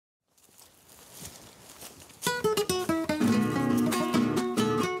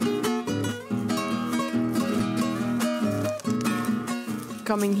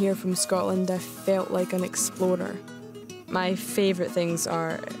Coming here from Scotland, I felt like an explorer. My favourite things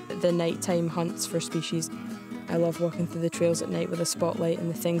are the nighttime hunts for species. I love walking through the trails at night with a spotlight, and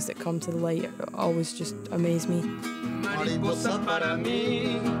the things that come to the light always just amaze me.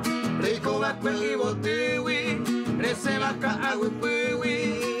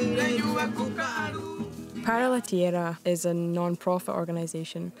 Para la Tierra is a non-profit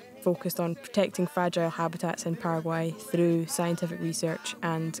organisation focused on protecting fragile habitats in Paraguay through scientific research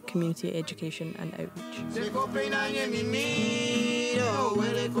and community education and outreach.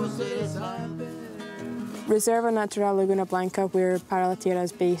 Reserva Natural Laguna Blanca, where Para la Tierra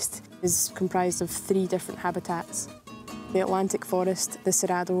is based, is comprised of 3 different habitats: the Atlantic forest, the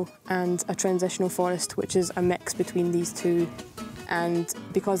Cerrado, and a transitional forest, which is a mix between these two. And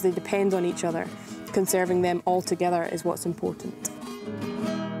because they depend on each other, conserving them all together is what's important.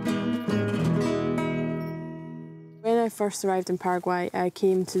 When I first arrived in Paraguay, I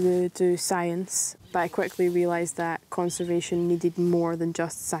came to do science, but I quickly realised that conservation needed more than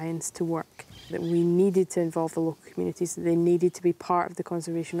just science to work, that we needed to involve the local communities, that they needed to be part of the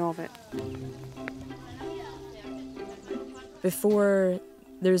conservation of it. Before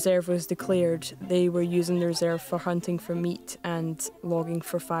the reserve was declared, they were using the reserve for hunting for meat and logging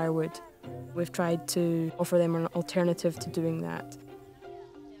for firewood. We've tried to offer them an alternative to doing that.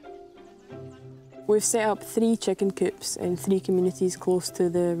 We've set up 3 chicken coops in 3 communities close to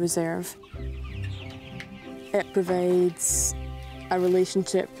the reserve. It provides a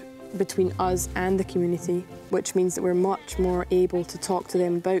relationship between us and the community, which means that we're much more able to talk to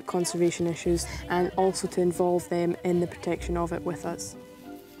them about conservation issues and also to involve them in the protection of it with us.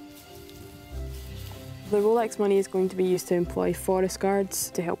 The Rolex money is going to be used to employ forest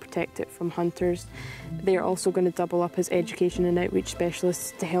guards to help protect it from hunters. They're also going to double up as education and outreach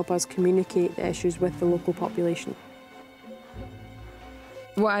specialists to help us communicate the issues with the local population.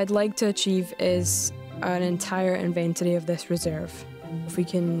 What I'd like to achieve is an entire inventory of this reserve. If we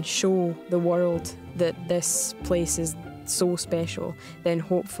can show the world that this place is so special, then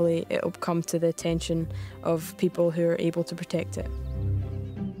hopefully it'll come to the attention of people who are able to protect it.